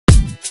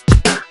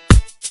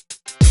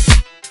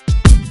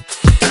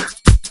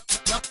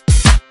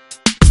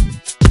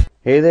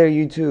Hey there,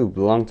 YouTube.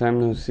 Long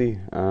time no see.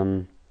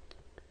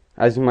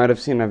 As you might have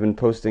seen, I've been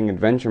posting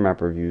adventure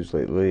map reviews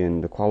lately,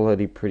 and the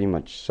quality pretty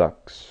much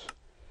sucks.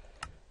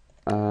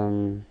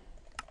 Um,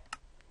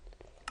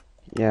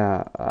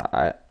 yeah,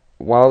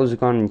 while I was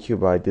gone in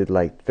Cuba, I did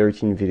like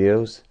 13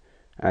 videos.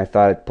 I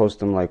thought I'd post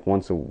them like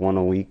one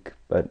a week,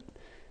 but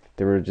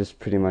they were just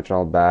pretty much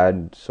all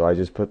bad. So I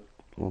just put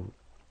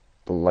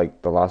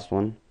the last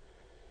one,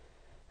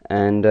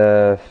 and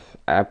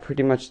I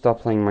pretty much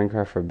stopped playing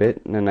Minecraft for a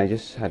bit, and then I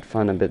just had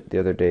fun a bit the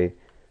other day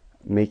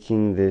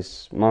making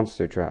this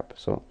monster trap.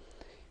 So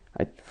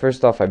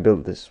first off I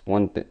built this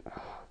one thing.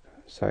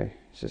 Sorry,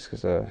 it's just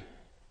because I'm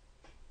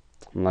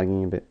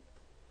lagging a bit.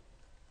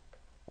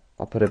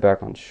 I'll put it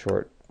back on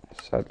short,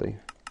 sadly.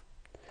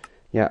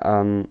 Yeah,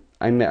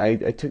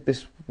 I took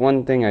this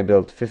one thing I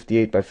built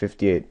 58 by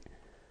 58,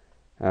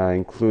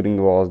 including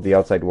the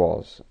outside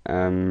walls,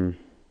 and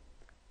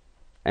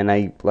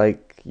I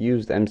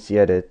used MC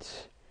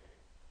Edit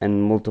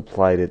and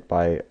multiplied it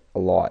by a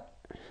lot.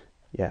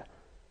 Yeah.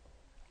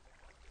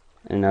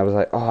 And I was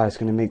like, oh, it's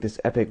gonna make this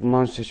epic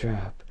monster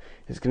trap.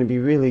 It's gonna be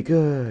really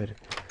good.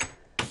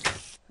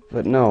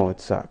 But no,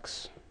 it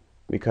sucks.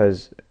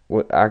 Because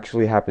what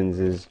actually happens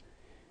is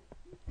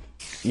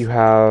you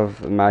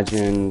have,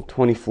 imagine,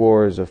 20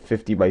 floors of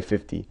 50 by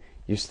 50.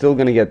 You're still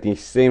gonna get the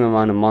same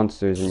amount of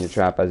monsters in your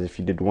trap as if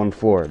you did one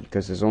floor,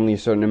 because there's only a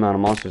certain amount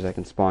of monsters that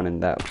can spawn in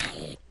that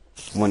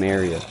one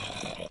area.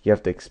 You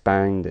have to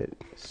expand it.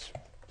 It's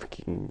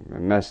freaking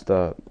messed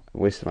up.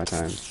 Wasted my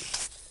time.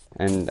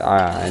 And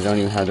I don't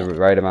even have the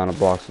right amount of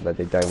blocks so that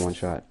they die one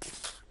shot.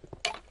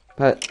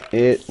 But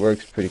it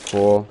works pretty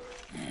cool.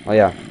 Oh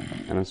yeah,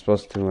 and I'm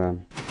supposed to,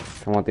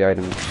 I want the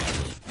items.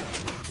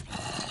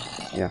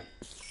 Yeah.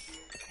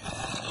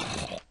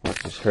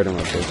 Let's just hurt him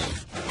with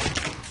this.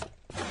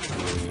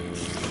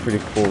 Pretty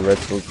cool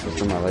redstone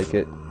system, I like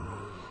it.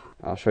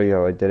 I'll show you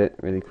how I did it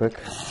really quick.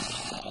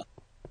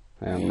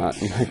 I am not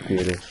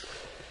creative.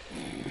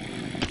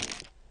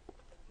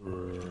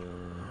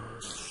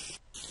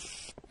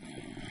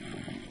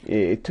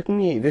 It took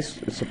me,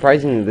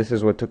 surprisingly, this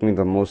is what took me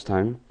the most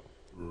time.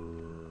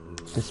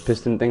 This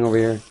piston thing over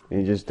here,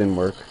 it just didn't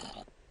work.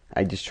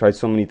 I just tried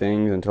so many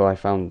things until I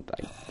found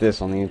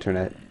this on the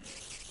internet.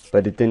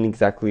 But it didn't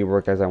exactly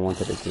work as I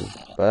wanted it to.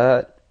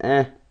 But,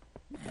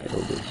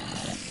 it'll do.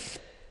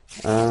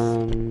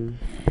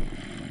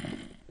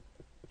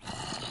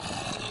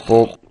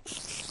 Well,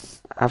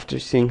 after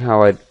seeing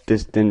how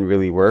this didn't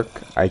really work,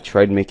 I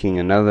tried making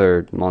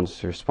another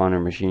monster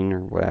spawner machine, or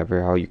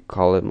whatever, how you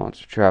call it,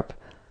 monster trap.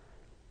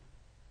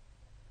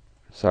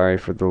 Sorry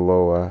for the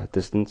low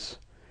distance.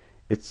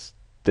 It's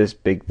this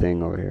big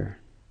thing over here.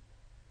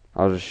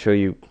 I'll just show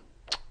you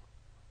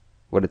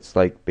what it's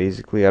like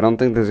basically. I don't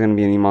think there's gonna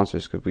be any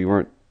monsters because we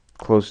weren't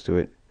close to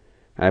it.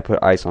 And I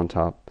put ice on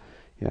top.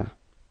 Yeah.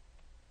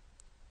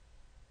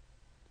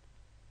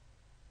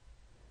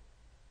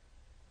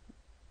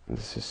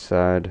 This is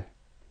sad.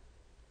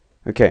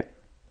 Okay.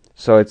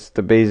 So it's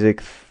the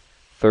basic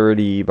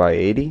 30 by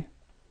 80.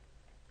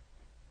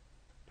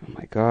 Oh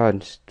my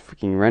god, just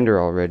freaking render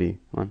already.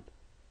 Come on.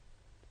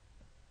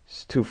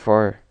 It's too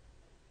far.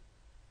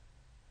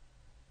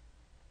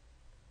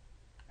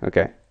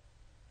 Okay.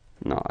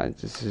 No,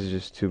 this is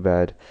just too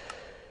bad.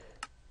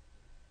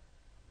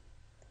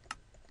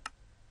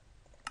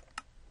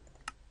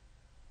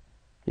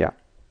 Yeah.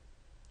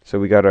 So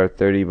we got our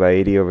 30 by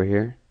 80 over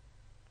here.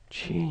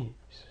 Jesus.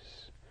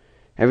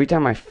 Every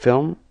time I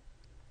film,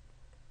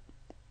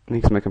 it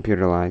makes my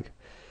computer lag.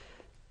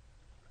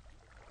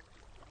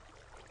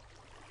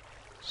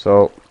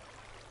 So,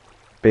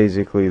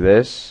 basically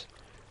this.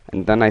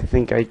 And then I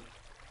think I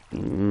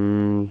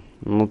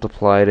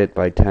multiplied it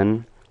by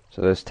 10.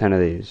 So there's 10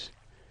 of these.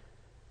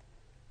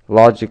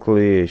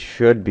 Logically, it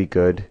should be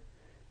good.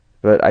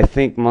 But I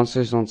think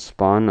monsters don't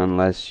spawn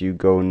unless you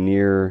go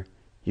near...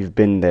 You've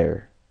been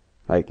there.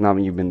 Like, not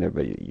when you've been there,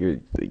 but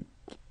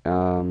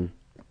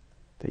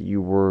that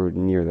you were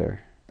near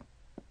there.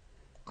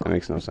 That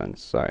makes no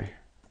sense. Sorry.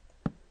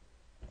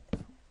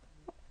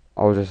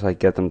 I'll just,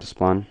 get them to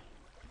spawn.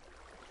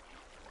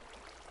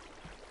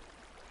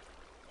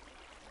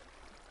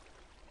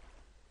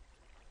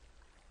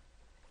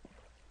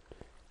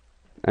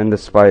 And the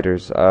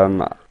spiders.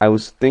 I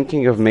was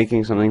thinking of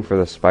making something for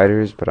the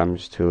spiders, but I'm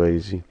just too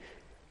lazy.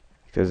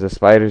 Because the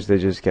spiders, they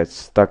just get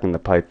stuck in the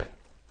pipe.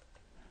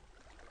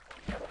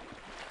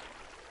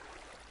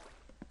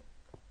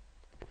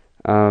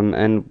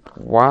 And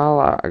while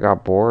I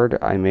got bored,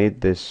 I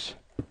made this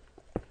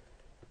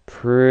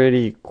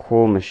pretty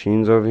cool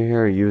machines over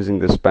here using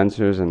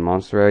dispensers and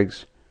monster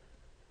eggs.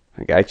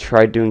 I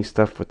tried doing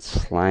stuff with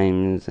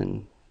slimes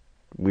and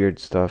weird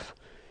stuff.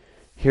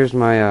 Here's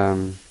my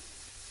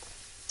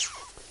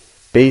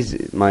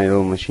my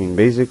little machine.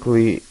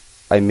 Basically,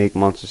 I make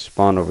monsters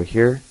spawn over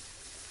here,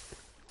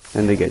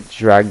 and they get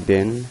dragged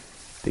in.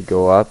 They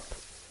go up.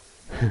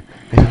 I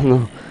don't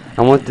know.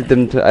 I wanted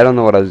them to. I don't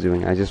know what I was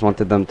doing. I just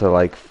wanted them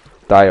to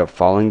die of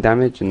falling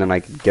damage, and then I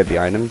could get the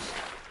items.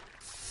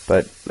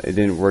 But it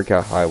didn't work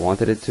out how I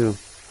wanted it to.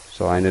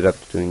 so I ended up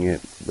doing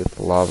it with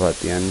lava at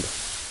the end.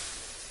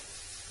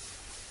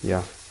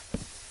 Yeah.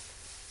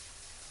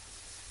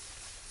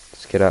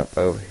 Let's get up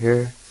over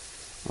here.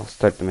 I'll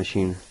start the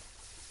machine.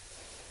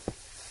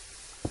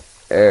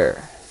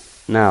 There.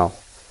 Now,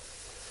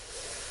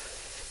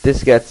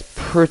 this gets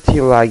pretty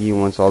laggy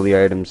once all the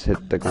items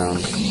hit the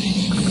ground.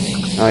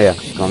 Oh yeah,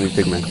 zombie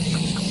pigman.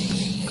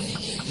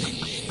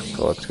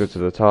 So let's go to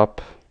the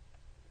top.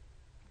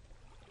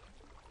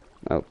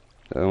 Oh,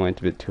 that went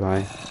a bit too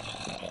high.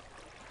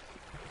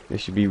 They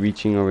should be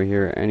reaching over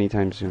here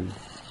anytime soon.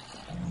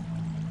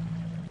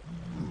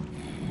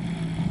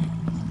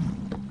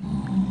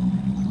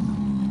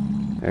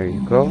 There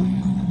you go.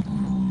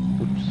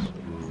 Oops.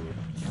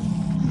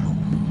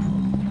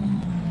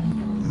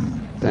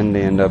 Then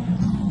they end up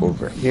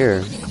over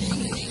here.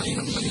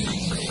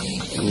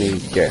 And they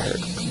get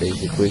hurt,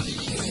 basically.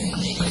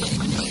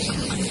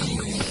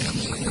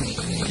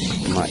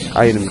 My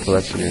item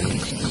collection here.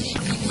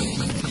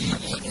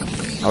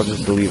 I'll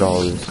just delete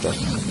all this stuff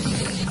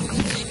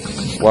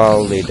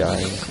while they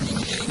die.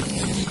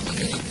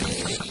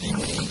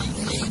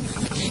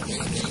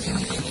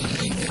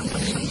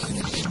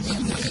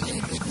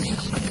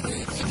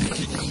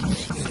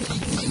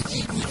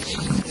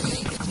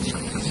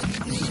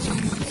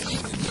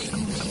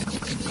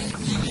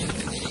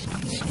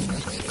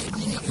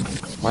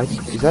 Why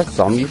is that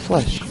zombie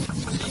flesh?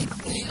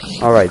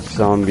 Alright,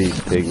 zombie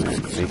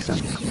pigman. Makes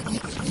sense.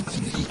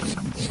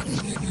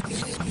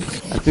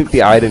 I think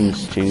the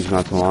items changed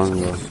not too long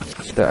ago.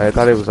 I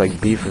thought it was like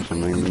beef or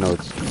something. No,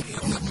 it's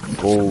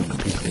gold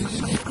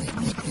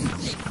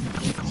pieces.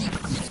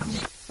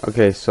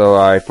 Okay, so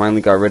I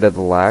finally got rid of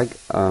the lag.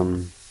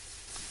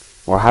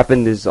 What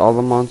happened is all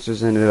the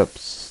monsters ended up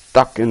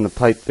stuck in the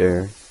pipe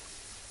there.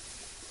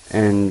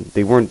 And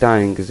they weren't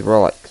dying because they were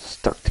all like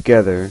stuck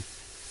together.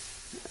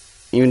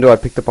 Even though I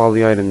picked up all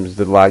the items,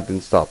 the lag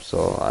didn't stop.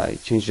 So I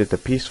changed it to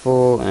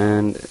peaceful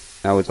and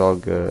now it's all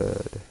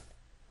good.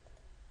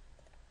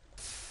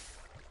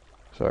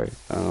 Sorry,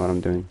 I don't know what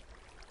I'm doing.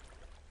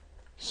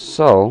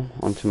 So,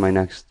 onto my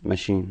next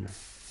machine.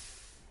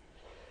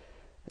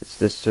 It's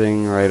this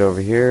thing right over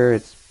here.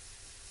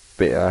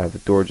 I have a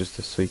door just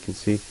so you can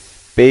see.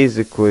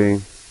 Basically,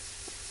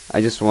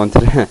 I just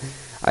wanted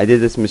I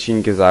did this machine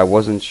because I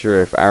wasn't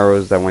sure if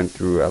arrows that went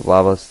through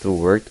lava still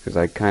worked, because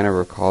I kind of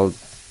recalled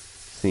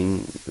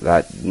seeing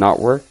that not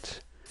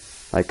worked.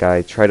 Like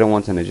I tried it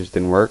once and it just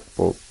didn't work.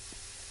 Well,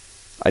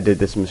 I did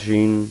this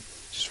machine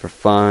just for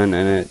fun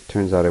and it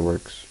turns out it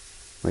works.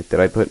 Wait, did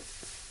I put...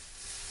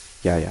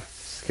 Yeah.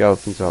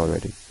 Skeletons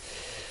already.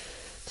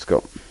 Let's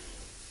go.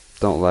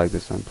 Don't lag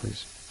this time,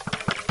 please.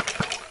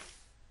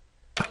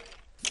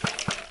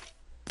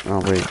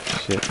 Oh, wait.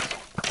 Shit.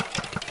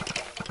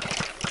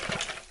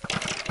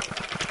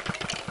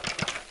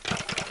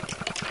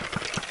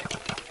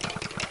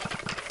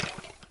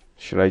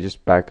 Should I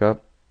just back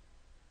up?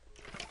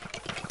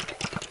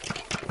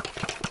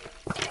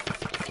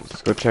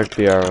 Let's go check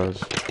the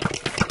arrows.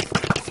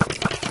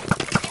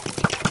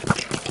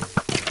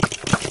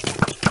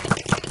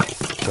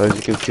 So as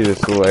you can see,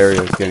 this little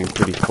area is getting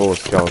pretty full of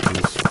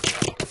skeletons.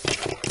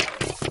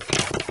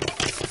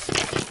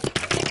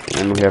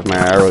 And we have my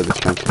arrow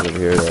dispensers over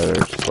here that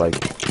are just like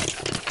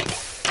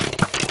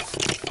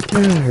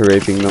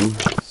raping them.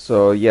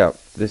 So yeah,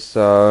 this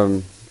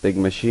big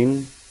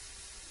machine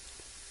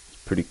is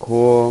pretty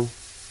cool.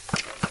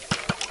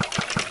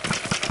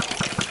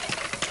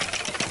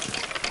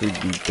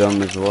 Pretty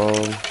dumb as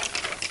well.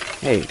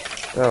 Hey,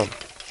 go.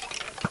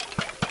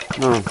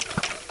 No.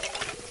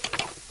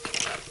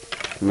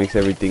 It makes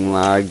everything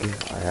lag.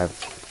 I have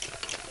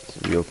it's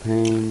a real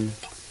pain.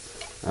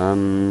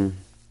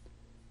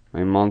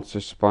 My monster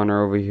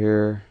spawner over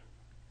here.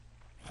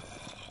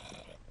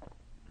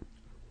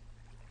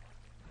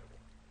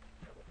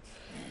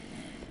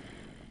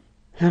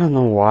 I don't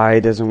know why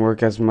it doesn't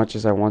work as much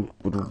as I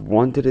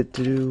wanted it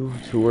to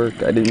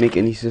work. I didn't make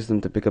any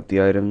system to pick up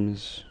the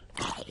items.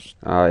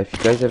 If you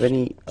guys have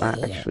any,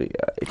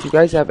 if you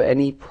guys have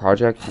any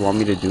project you want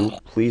me to do,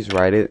 please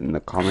write it in the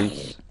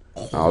comments.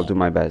 I'll do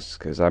my best,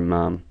 because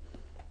I'm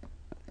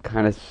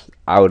kind of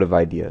out of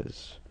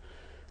ideas.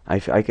 I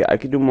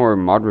could do more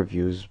mod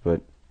reviews,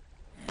 but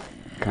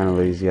kind of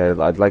lazy.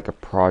 I'd like a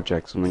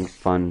project, something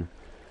fun,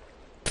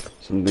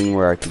 something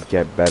where I could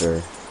get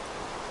better.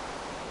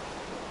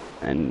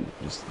 And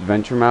just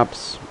adventure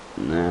maps,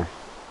 nah,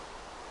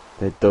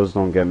 those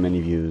don't get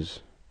many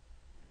views.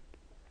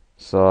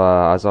 So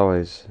as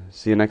always,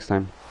 see you next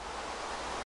time.